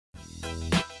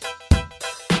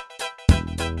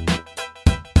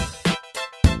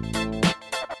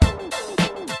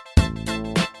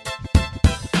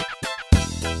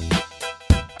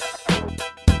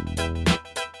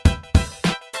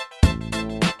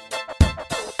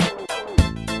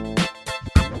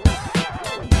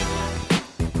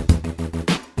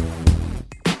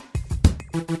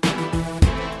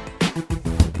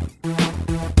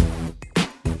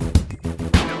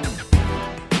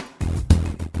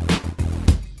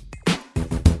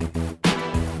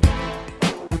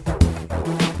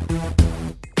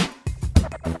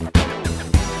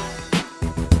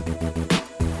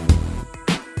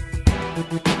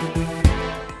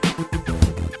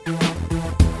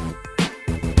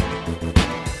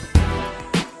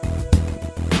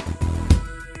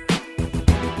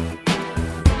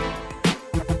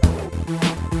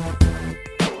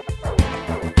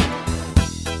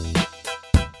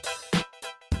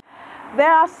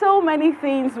There are so many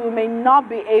things we may not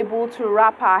be able to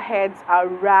wrap our heads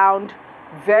around.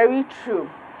 Very true.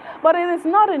 But it is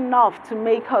not enough to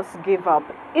make us give up.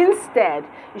 Instead,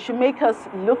 it should make us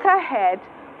look ahead,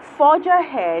 forge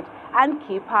ahead, and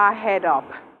keep our head up.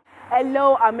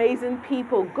 Hello, amazing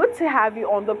people. Good to have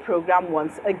you on the program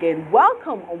once again.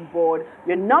 Welcome on board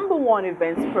your #1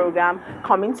 events program,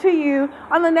 coming to you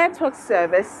on the network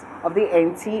service of the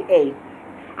NTA.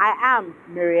 I am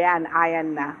Miriam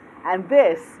Ayanna, and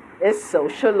this is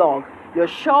Sociologue, your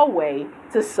sure way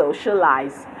to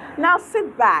socialize. Now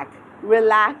sit back,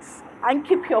 relax, and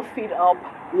keep your feet up.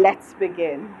 Let's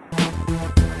begin.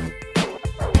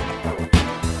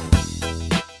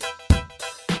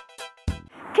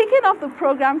 Kicking off the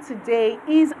program today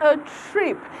is a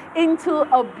trip into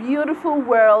a beautiful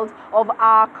world of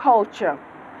our culture,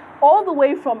 all the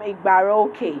way from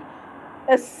Igbaroke,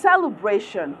 a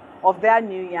celebration of their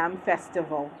New Yam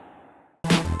Festival.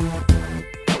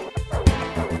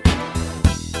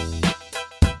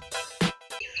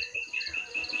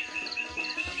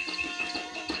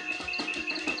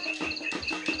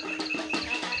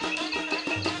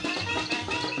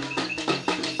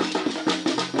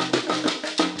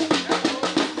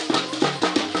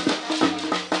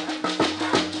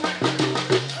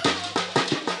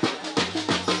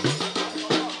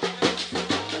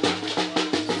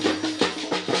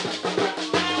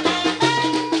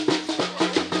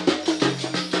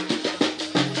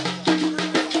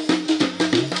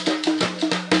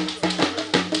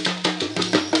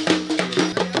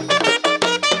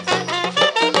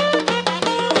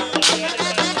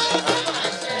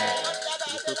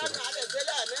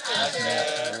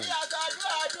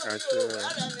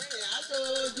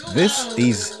 This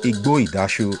is Igbo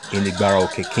Idashu in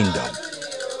Igbaroke Kingdom.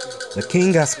 The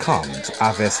king has come to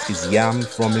harvest his yam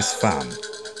from his farm.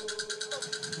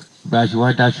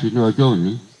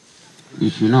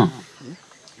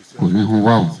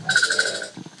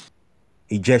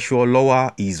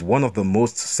 Ijeshuolowa is one of the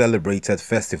most celebrated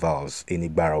festivals in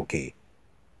Igbaroke.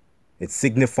 It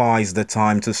signifies the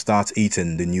time to start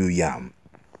eating the new yam.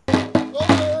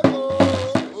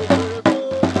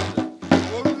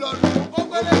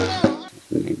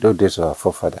 Those days of our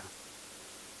forefather,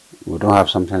 we don't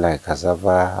have something like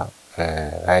cassava,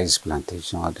 rice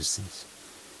plantation, all these things.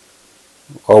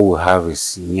 All we have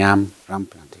is yam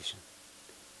plantation.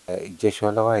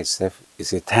 Ijeshuolowa itself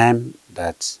is a time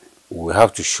that we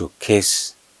have to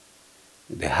showcase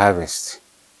the harvest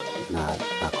in our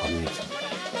community.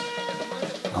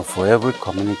 And for every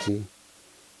community,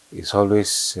 it's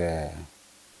always a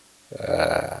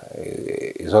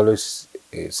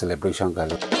celebration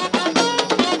gala.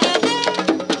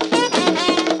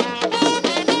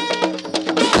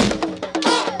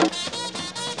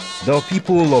 The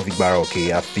people of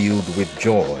Igbaroke are filled with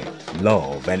joy,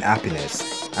 love, and happiness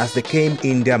as they came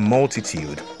in their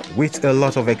multitude with a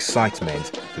lot of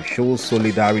excitement to show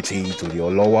solidarity to the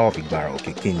Olowa of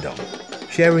Igbaroke Kingdom,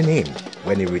 cheering him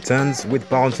when he returns with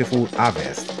bountiful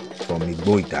harvest from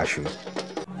Igbo Idashu.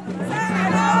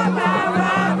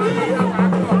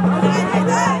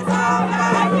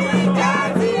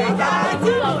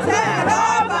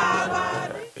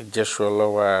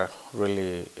 Ijeshuolowa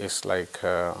really is like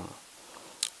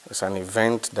it's an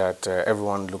event that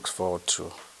everyone looks forward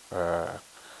to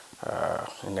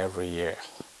in every year,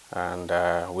 and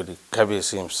with the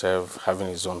Kabiyesi himself having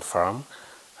his own farm,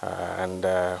 and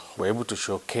we're able to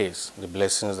showcase the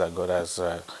blessings that God has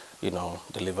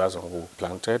delivers on who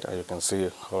planted. And you can see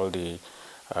all the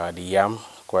yam,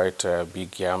 quite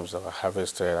big yams that were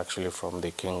harvested actually from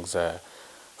the king's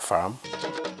farm.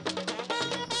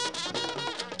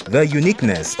 The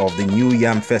uniqueness of the New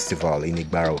Yam Festival in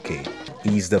Igbaroke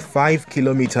is the 5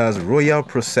 kilometers royal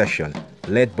procession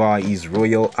led by His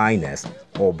Royal Highness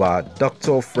Oba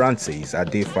Dr. Francis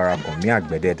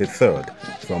Adefarakomiagbede III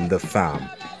from the farm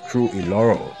through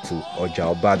Iloro to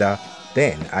Ojaobada,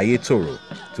 then Ayetoro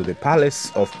to the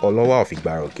palace of Olowa of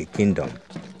Igbaroke Kingdom.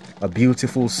 A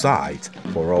beautiful sight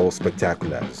for all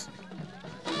spectaculars.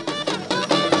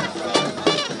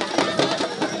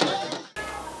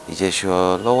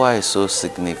 Ijeshuolowa is so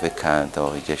significant,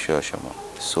 or Ijeshuoshomo,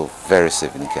 so very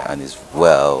significant, and is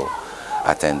well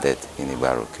attended in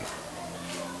Igbaroke,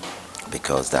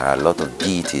 because there are a lot of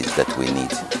deities that we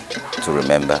need to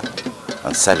remember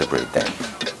and celebrate them.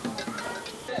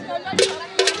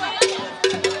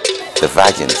 The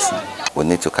virgins, we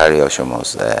need to carry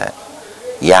Oshomo's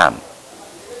yam,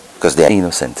 because they are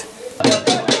innocent.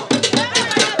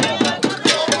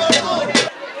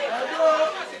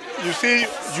 You see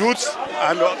youths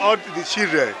and all the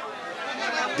children,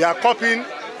 they are copying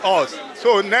us.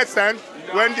 So next time,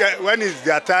 when it's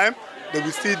their time, they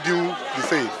will still do the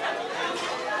same.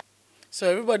 So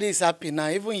everybody is happy now,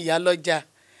 even Yaloja,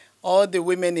 all the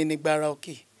women in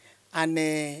Igbarauki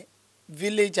and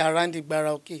village around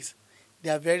Igbarauki, they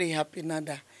are very happy now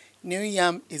that new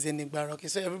yam is in Igbarauki.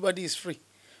 So everybody is free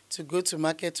to go to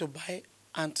market to buy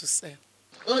and to sell.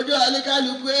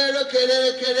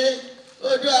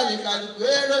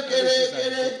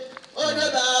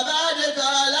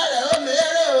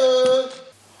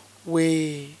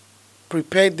 We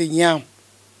prepared the yam.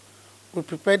 We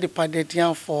prepared the pounded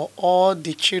yam for all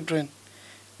the children,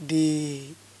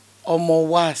 the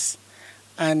omowas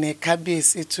and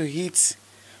kabiyesi to eat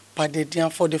pounded yam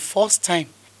for the first time.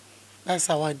 That's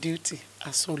our duty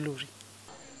as Olori.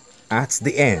 At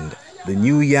the end, the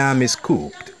new yam is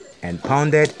cooked and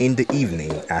pounded in the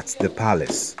evening at the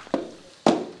palace.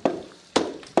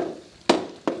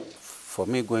 For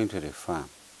me, going to the farm,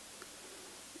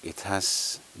 it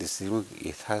has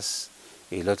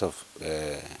a lot of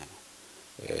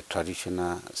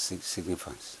traditional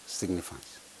significance.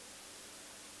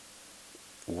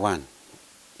 One,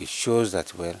 it shows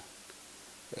that, well,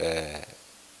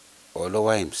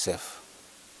 Olowa himself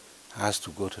has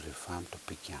to go to the farm to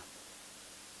pick yam.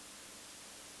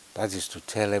 That is to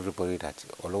tell everybody that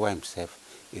Olowa himself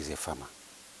is a farmer.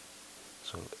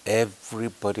 So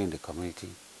everybody in the community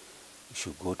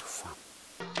should go to farm.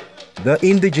 The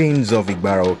indigenes of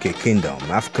Igbarauke Kingdom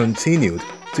have continued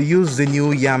to use the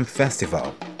New Yam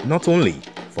Festival not only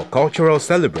for cultural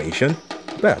celebration,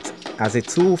 but as a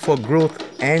tool for growth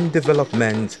and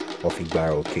development of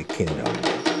Igbarauke Kingdom.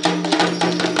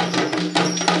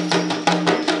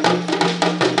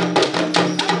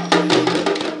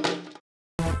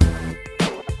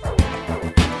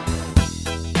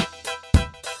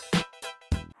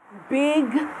 Big,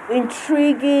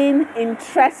 intriguing,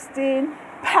 interesting,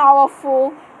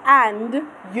 powerful, and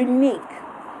unique.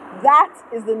 That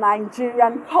is the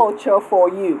Nigerian culture for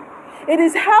you. It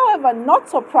is, however, not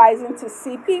surprising to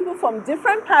see people from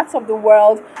different parts of the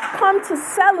world come to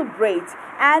celebrate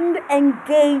and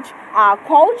engage our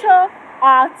culture,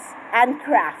 arts, and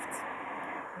craft.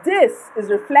 This is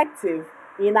reflective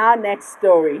in our next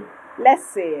story. Let's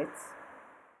see it.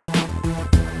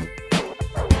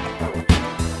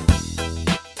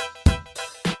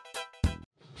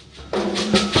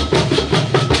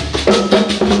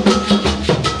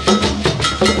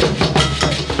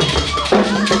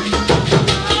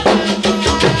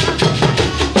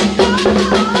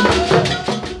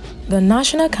 The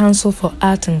National Council for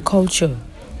Art and Culture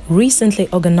recently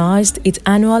organized its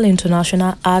annual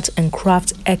International Art and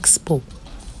Craft Expo,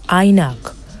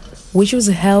 INAC, which was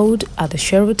held at the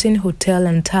Sheraton Hotel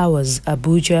and Towers,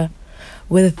 Abuja,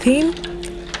 with the theme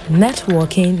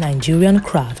Networking Nigerian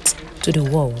Crafts to the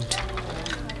World.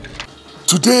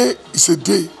 Today is a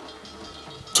day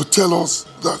to tell us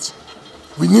that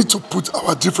we need to put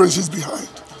our differences behind.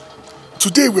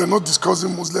 Today we are not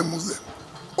discussing Muslim,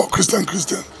 or Christian,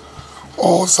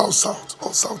 or South,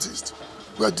 or Southeast.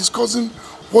 We are discussing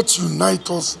what unites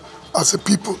us as a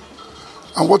people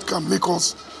and what can make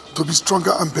us to be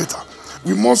stronger and better.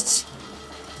 We must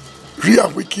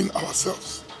reawaken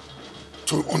ourselves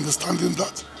to understanding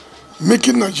that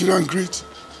making Nigeria great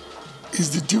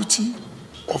is the duty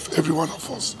of every one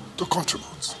of us to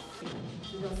contribute.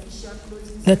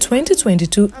 The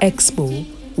 2022 Expo,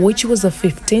 which was the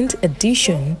 15th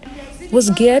edition, was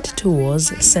geared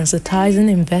towards sensitizing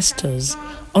investors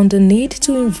on the need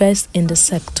to invest in the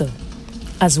sector,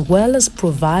 as well as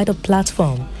provide a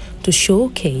platform to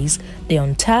showcase the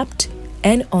untapped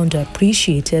and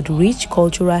underappreciated rich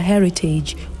cultural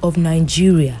heritage of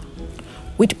Nigeria,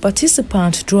 with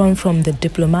participants drawn from the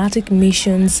diplomatic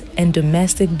missions and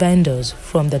domestic vendors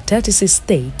from the 36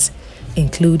 states,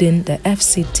 including the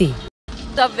FCT.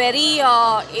 The very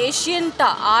ancient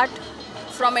art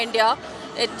from India.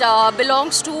 It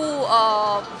belongs to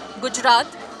Gujarat.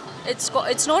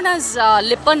 It's known as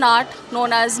Lipan art,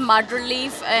 known as mud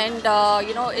relief, and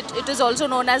it is also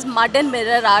known as mud and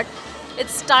mirror art.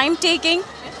 It's time-taking.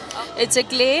 It's a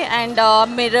clay and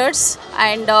mirrors,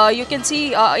 and you can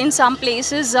see in some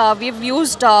places we've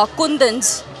used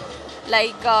kundans.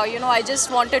 Like I just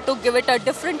wanted to give it a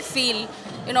different feel.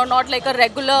 Not like a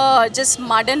regular just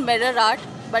mud and mirror art,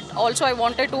 but also I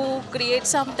wanted to create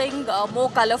something more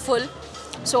colorful.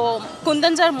 So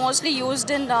kundans are mostly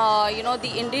used in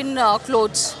the Indian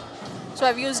clothes. So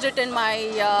I've used it in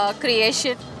my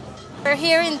creation. We're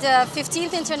here in the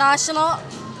 15th International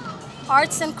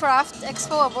Arts and Craft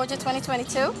Expo Abuja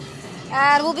 2022,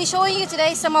 and we'll be showing you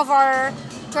today some of our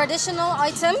traditional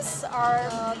items.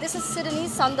 This is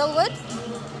Sudanese sandalwood.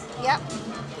 Yeah,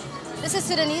 this is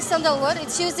Sudanese sandalwood.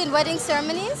 It's used in wedding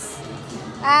ceremonies.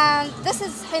 And this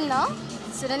is henna,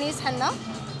 Sudanese henna.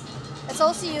 It's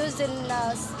also used in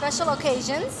special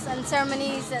occasions and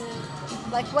ceremonies and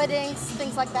like weddings,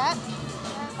 things like that.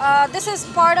 This is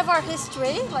part of our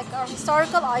history, like our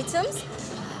historical items.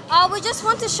 We just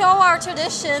want to show our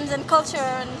traditions and culture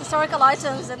and historical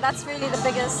items, and that's really the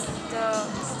biggest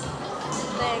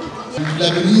thing.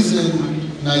 Lebanese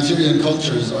and Nigerian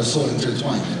cultures are so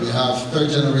intertwined. We have third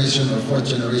generation or fourth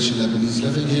generation Lebanese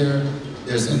living here.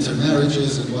 There's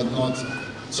intermarriages and whatnot.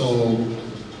 So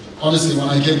honestly, when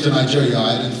I came to Nigeria,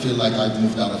 I didn't feel like I'd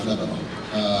moved out of Lebanon.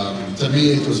 To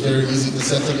me, it was very easy to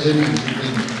settle in,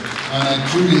 and I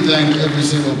truly thank every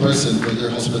single person for their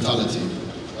hospitality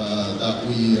that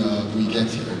we get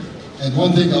here. And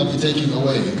one thing I'll be taking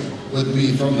away with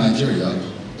me from Nigeria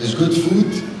is good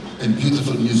food and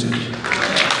beautiful music.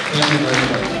 Thank you very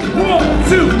much. 1,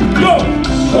 2, go!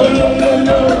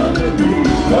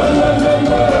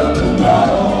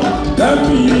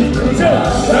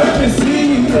 Let me see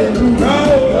you go.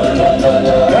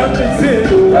 Let me see you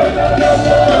go.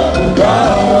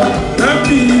 Let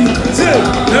me see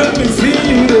you go. Let me see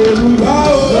you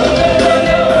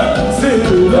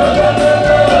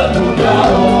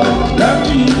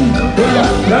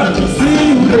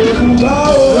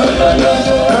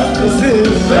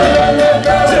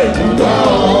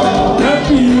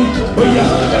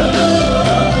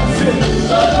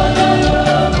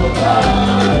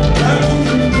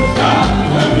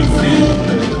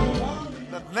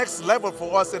The next level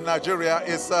for us in Nigeria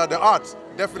is the art,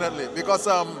 definitely, because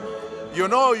you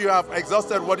know you have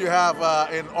exhausted what you have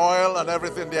in oil and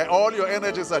everything there. All your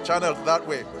energies are channeled that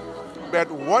way.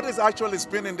 But what is actually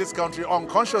spinning this country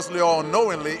unconsciously or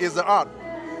unknowingly is the art.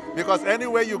 Because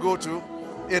anywhere you go to,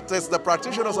 it is the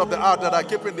practitioners of the art that are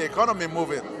keeping the economy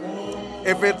moving.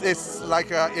 If it is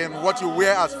like in what you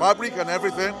wear as fabric and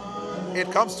everything,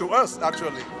 it comes to us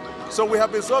actually. So we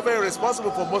have been so very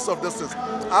responsible for most of this things.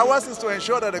 Ours is to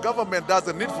ensure that the government does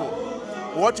the needful.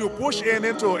 What you push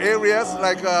into areas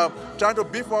like trying to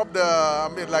beef up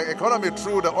the economy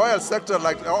through the oil sector,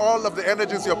 like all of the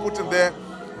energies you're putting there,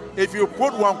 if you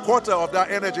put 1/4 of that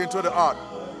energy into the art,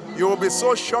 you will be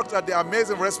so shocked at the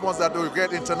amazing response that we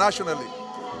get internationally.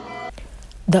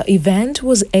 The event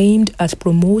was aimed at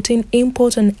promoting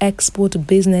import and export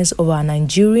business of our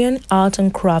Nigerian art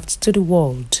and crafts to the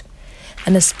world,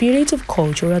 and a spirit of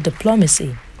cultural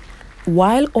diplomacy,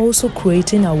 while also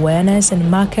creating awareness and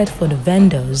market for the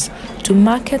vendors to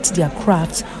market their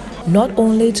crafts not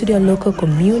only to their local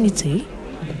community,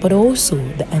 but also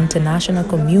the international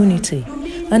community,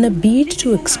 and a bid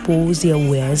to expose their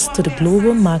wares to the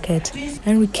global market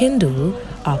and rekindle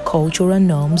our cultural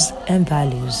norms and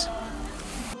values.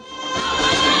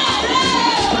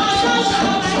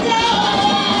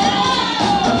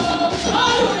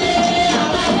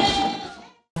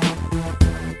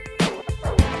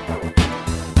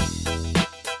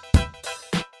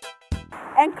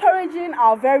 Encouraging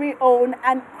our very own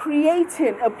and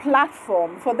creating a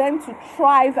platform for them to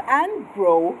thrive and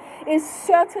grow is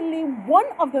certainly one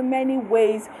of the many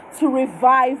ways to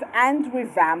revive and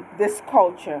revamp this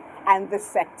culture and this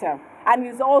sector. And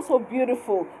it's also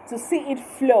beautiful to see it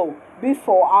flow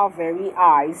before our very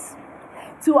eyes.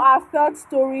 To our third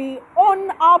story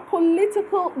on our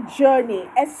political journey,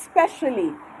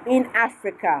 especially in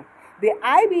Africa. The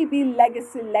IBB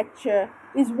Legacy Lecture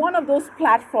is one of those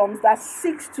platforms that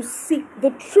seeks to seek the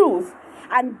truth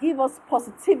and give us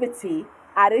positivity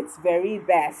at its very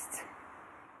best.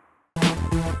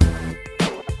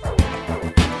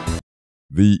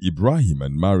 The Ibrahim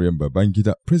and Mariam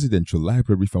Babangida Presidential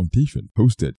Library Foundation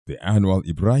hosted the annual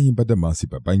Ibrahim Badamasi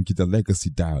Babangida Legacy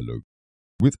Dialogue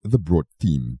with the broad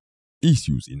theme,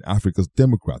 Issues in Africa's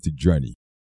Democratic Journey.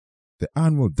 The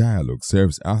annual dialogue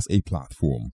serves as a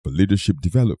platform for leadership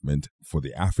development for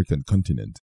the African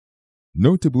continent.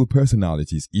 Notable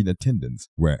personalities in attendance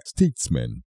were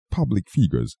statesmen, public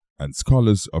figures, and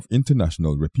scholars of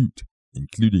international repute,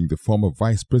 including the former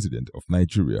Vice President of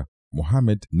Nigeria,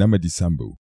 Mohammed Namadi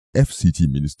Sambo, FCT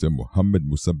Minister Mohammed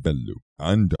Musa Bello,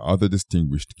 and other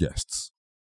distinguished guests.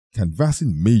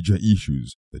 Canvassing major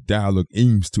issues, the dialogue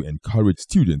aims to encourage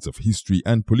students of history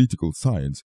and political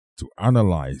science to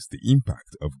analyze the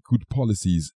impact of good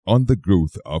policies on the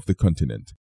growth of the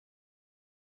continent.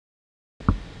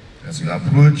 As we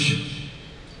approach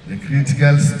the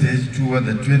critical stage toward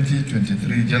the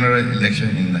 2023 general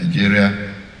election in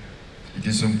Nigeria, it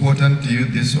is important to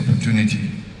use this opportunity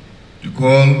to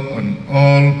call on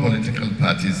all political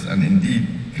parties and indeed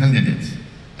candidates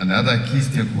and other key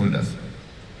stakeholders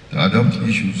to adopt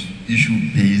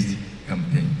issue-based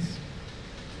campaigns.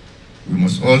 We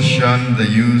must all shun the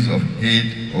use of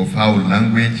hate or foul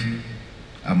language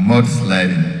and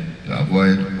mudsliding to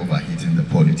avoid overheating the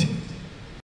polity.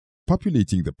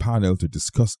 Populating the panel to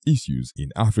discuss issues in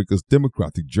Africa's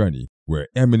democratic journey were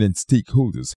eminent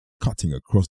stakeholders cutting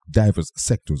across diverse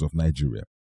sectors of Nigeria.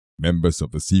 Members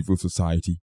of the civil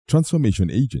society, transformation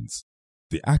agents,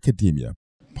 the academia,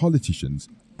 politicians,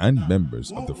 and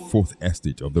members of the fourth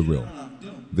estate of the realm.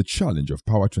 The challenge of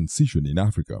power transition in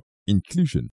Africa,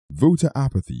 inclusion, voter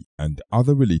apathy, and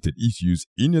other related issues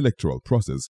in electoral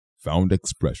process found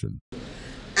expression.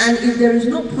 And if there is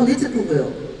no political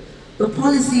will, the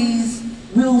policies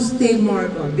will stay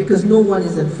moribund because no one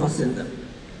is enforcing them.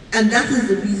 And that is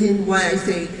the reason why I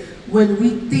say when we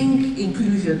think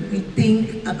inclusion, we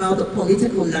think about the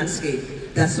political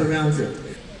landscape that surrounds it.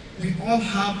 We all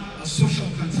have a social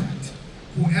contract,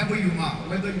 whoever you are,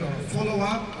 whether you're a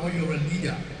follower or you're a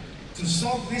leader. To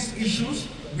solve these issues,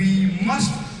 we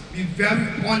must be very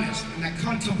honest and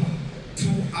accountable to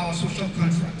our social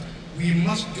contract. We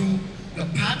must do the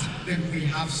part that we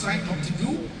have signed up to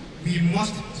do. We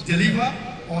must deliver,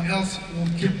 or else we'll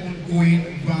keep on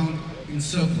going round in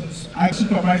circles. I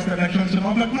supervised elections in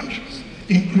other countries.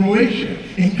 In Croatia,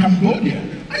 in Cambodia,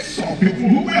 I saw people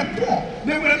who were poor.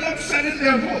 They were not selling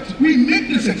their votes. We make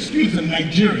this excuse in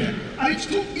Nigeria, and it's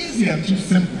too easy and too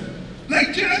simple.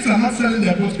 Nigerians are not selling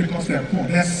their votes because they're poor.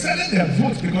 They're selling their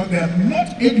votes because they're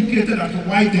not educated as to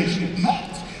why they should not.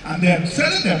 And they're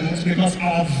selling their votes because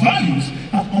our values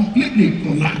have completely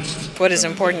collapsed. What is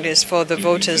important is for the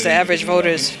voters, the average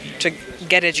voters, to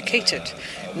get educated,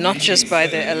 not just by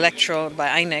the electoral, by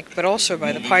INEC, but also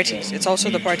by the parties. It's also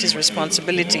the party's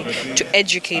responsibility to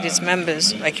educate its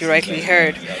members, like you rightly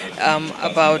heard,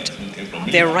 about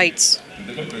their rights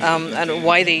and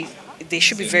why they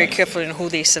should be very careful in who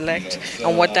they select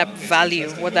and what that value,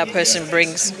 what that person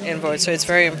brings in vote. So it's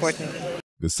very important.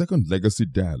 The second legacy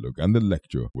dialogue and the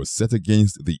lecture was set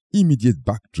against the immediate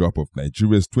backdrop of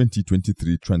Nigeria's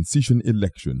 2023 transition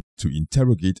election to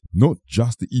interrogate not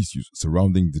just the issues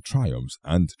surrounding the triumphs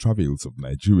and travails of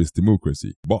Nigeria's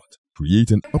democracy, but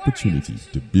create an opportunity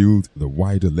to build the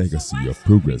wider legacy of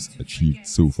progress achieved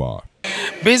so far.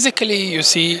 Basically, you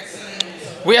see,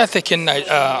 we are taking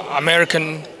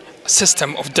American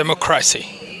system of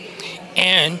democracy,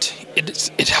 and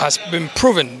it has been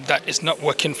proven that it's not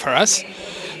working for us.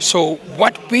 So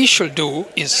what we should do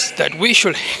is that we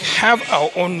should have our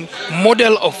own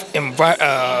model of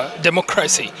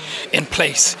democracy in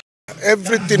place.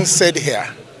 Everything said here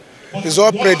is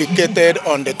all predicated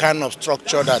on the kind of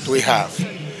structure that we have.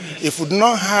 If we do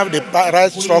not have the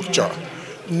right structure,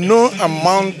 no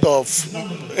amount of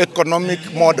economic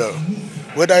model,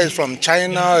 whether it's from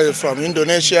China, or from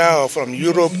Indonesia, or from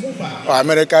Europe, or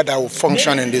America, that will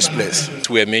function in this place.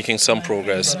 We are making some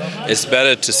progress. It's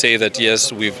better to say that,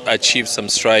 yes, we've achieved some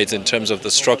strides in terms of the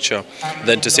structure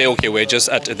than to say, okay, we're just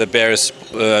at the barest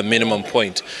minimum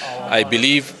point. I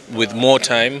believe with more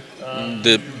time,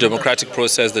 the democratic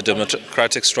process, the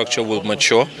democratic structure will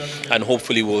mature, and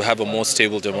hopefully we'll have a more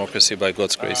stable democracy by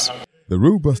God's grace. The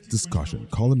robust discussion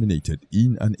culminated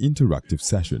in an interactive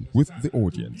session with the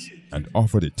audience and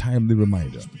offered a timely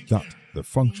reminder that the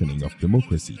functioning of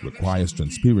democracy requires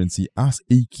transparency as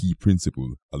a key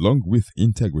principle, along with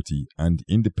integrity and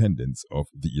independence of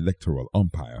the electoral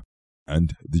umpire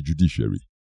and the judiciary.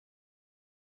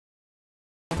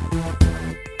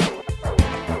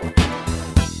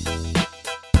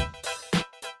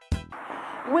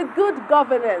 With good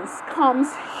governance comes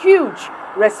huge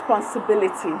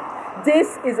responsibility.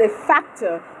 This is a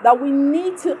factor that we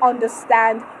need to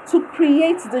understand to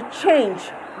create the change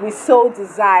we so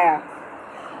desire.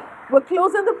 We're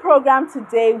closing the program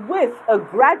today with a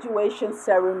graduation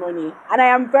ceremony, and I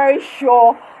am very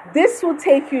sure this will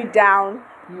take you down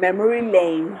memory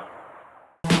lane.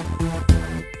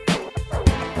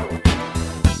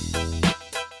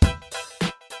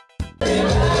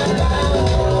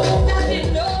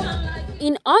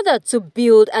 In order to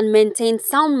build and maintain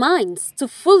sound minds, to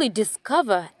fully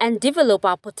discover and develop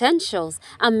our potentials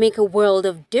and make a world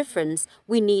of difference,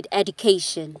 we need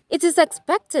education. It is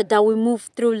expected that we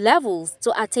move through levels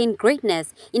to attain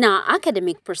greatness in our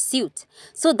academic pursuit,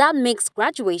 so that makes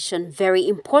graduation very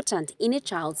important in a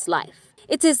child's life.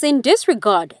 It is in this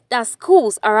regard that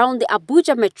schools around the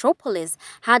Abuja metropolis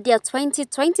had their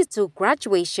 2022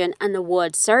 graduation and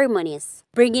award ceremonies,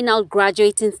 bringing out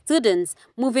graduating students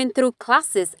moving through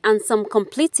classes and some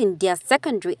completing their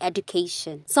secondary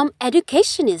education. Some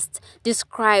educationists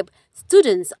describe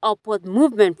students' upward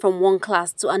movement from one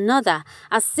class to another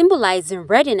as symbolizing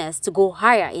readiness to go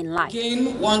higher in life.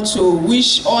 Again, want to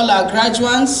wish all our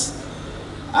graduates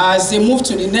as they move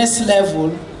to the next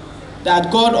level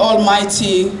that God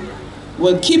Almighty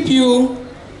will keep you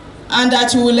and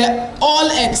that we will all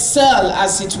excel,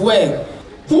 as it were.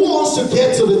 Who wants to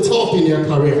get to the top in your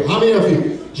career? How many of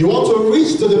you? Do you want to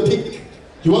reach to the peak?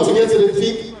 Do you want to get to the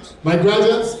peak? My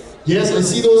graduates? Yes, I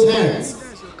see those hands.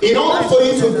 In order for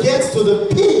you to get to the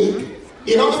peak,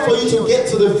 in order for you to get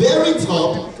to the very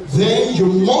top, then you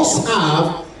must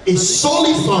have a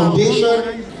solid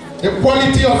foundation. The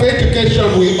quality of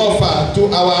education we offer to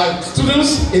our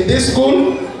students in this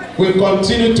school will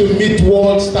continue to meet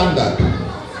world standard.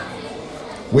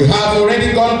 We have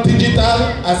already gone digital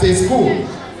as a school,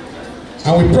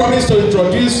 and we promise to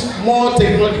introduce more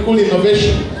technological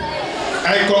innovation.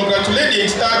 I congratulate the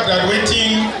entire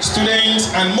graduating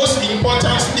students and most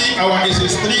importantly our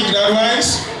SS3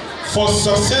 graduates for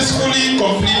successfully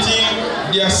completing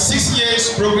their 6 years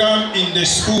program in the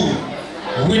school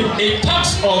with a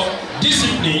task of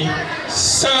discipline,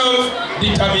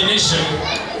 self-determination,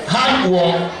 hard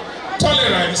work,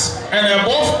 tolerance, and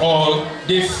above all,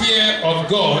 the fear of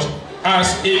God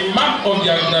as a mark of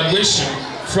their graduation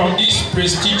from this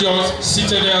prestigious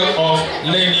citadel of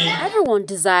learning. Everyone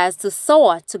desires to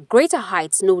soar to greater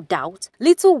heights, no doubt.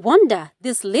 Little wonder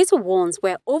these little ones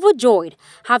were overjoyed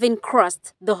having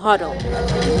crossed the hurdle.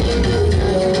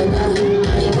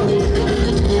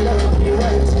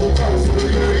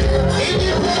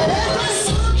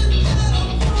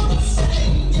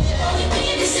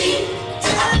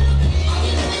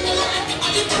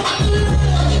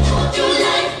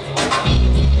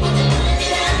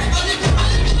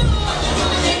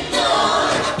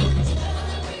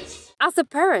 As a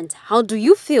parent, how do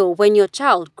you feel when your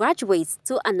child graduates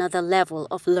to another level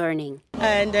of learning?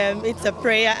 And it's a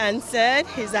prayer answered.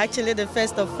 He's actually the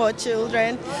first of 4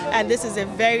 children, and this is a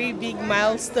very big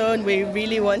milestone. We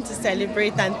really want to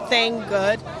celebrate and thank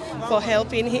God for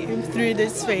helping him through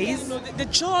this phase. The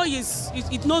joy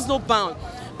it knows no bound.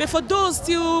 But for those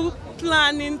still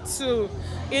planning to,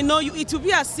 it will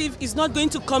be as if it's not going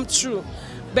to come true,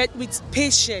 but with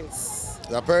patience.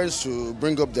 Their parents to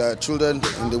bring up their children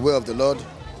in the way of the Lord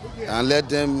and let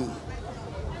them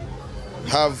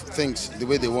have things the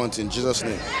way they want in Jesus'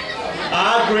 name.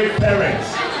 Our great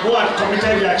parents who have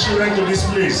committed their children to this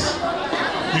place,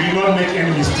 you did not make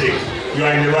any mistake. You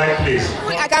are in the right place.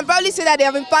 I can probably say that they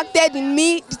have impacted in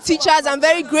me, the teachers. I'm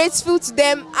very grateful to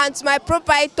them, and to my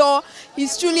proprietor.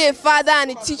 He's truly a father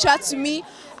and a teacher to me.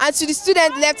 And to the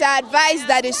students left, I advise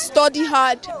that they study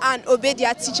hard and obey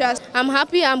their teachers. I'm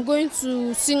happy I'm going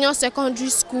to senior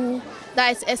secondary school,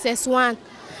 that is SS1.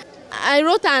 I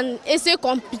wrote an essay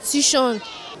competition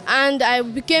and I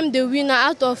became the winner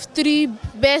out of 3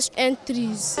 best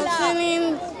entries. I'm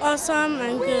feeling awesome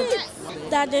and good.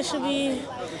 That they should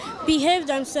behave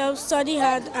themselves, study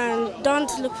hard, and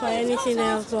don't look for anything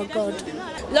else but God.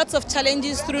 Lots of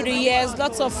challenges through the years,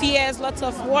 lots of fears, lots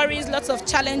of worries, lots of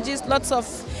challenges, lots of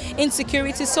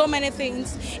insecurity, so many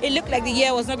things. It looked like the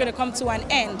year was not going to come to an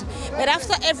end. But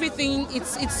after everything,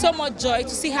 it's so much joy to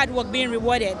see hard work being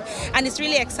rewarded, and it's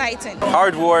really exciting.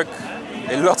 Hard work,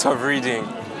 a lot of reading,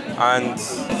 and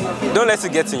don't let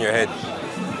it get in your head.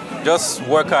 Just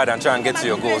work hard and try and get to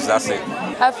your goals, that's it.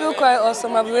 I feel quite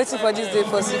awesome. I've been waiting for this day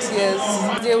for 6 years.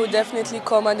 They will definitely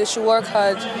come and they should work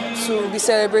hard to be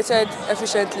celebrated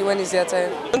efficiently when it's their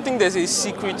time. I don't think there's a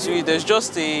secret to it. There's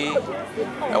just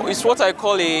it's what I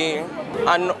call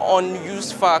an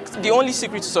unused fact. The only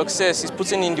secret to success is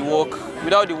putting in the work.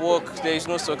 Without the work, there is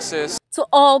no success. To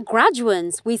all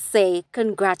graduates, we say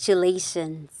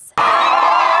congratulations.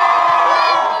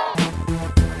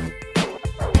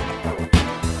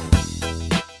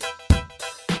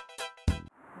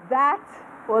 That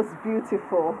was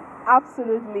beautiful,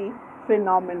 absolutely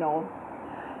phenomenal.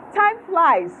 Time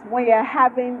flies when you're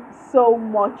having so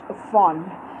much fun.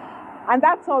 And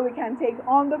that's all we can take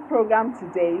on the program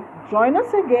today. Join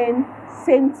us again,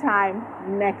 same time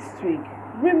next week.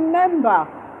 Remember,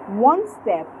 one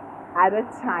step at a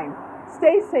time.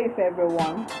 Stay safe,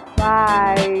 everyone.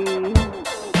 Bye.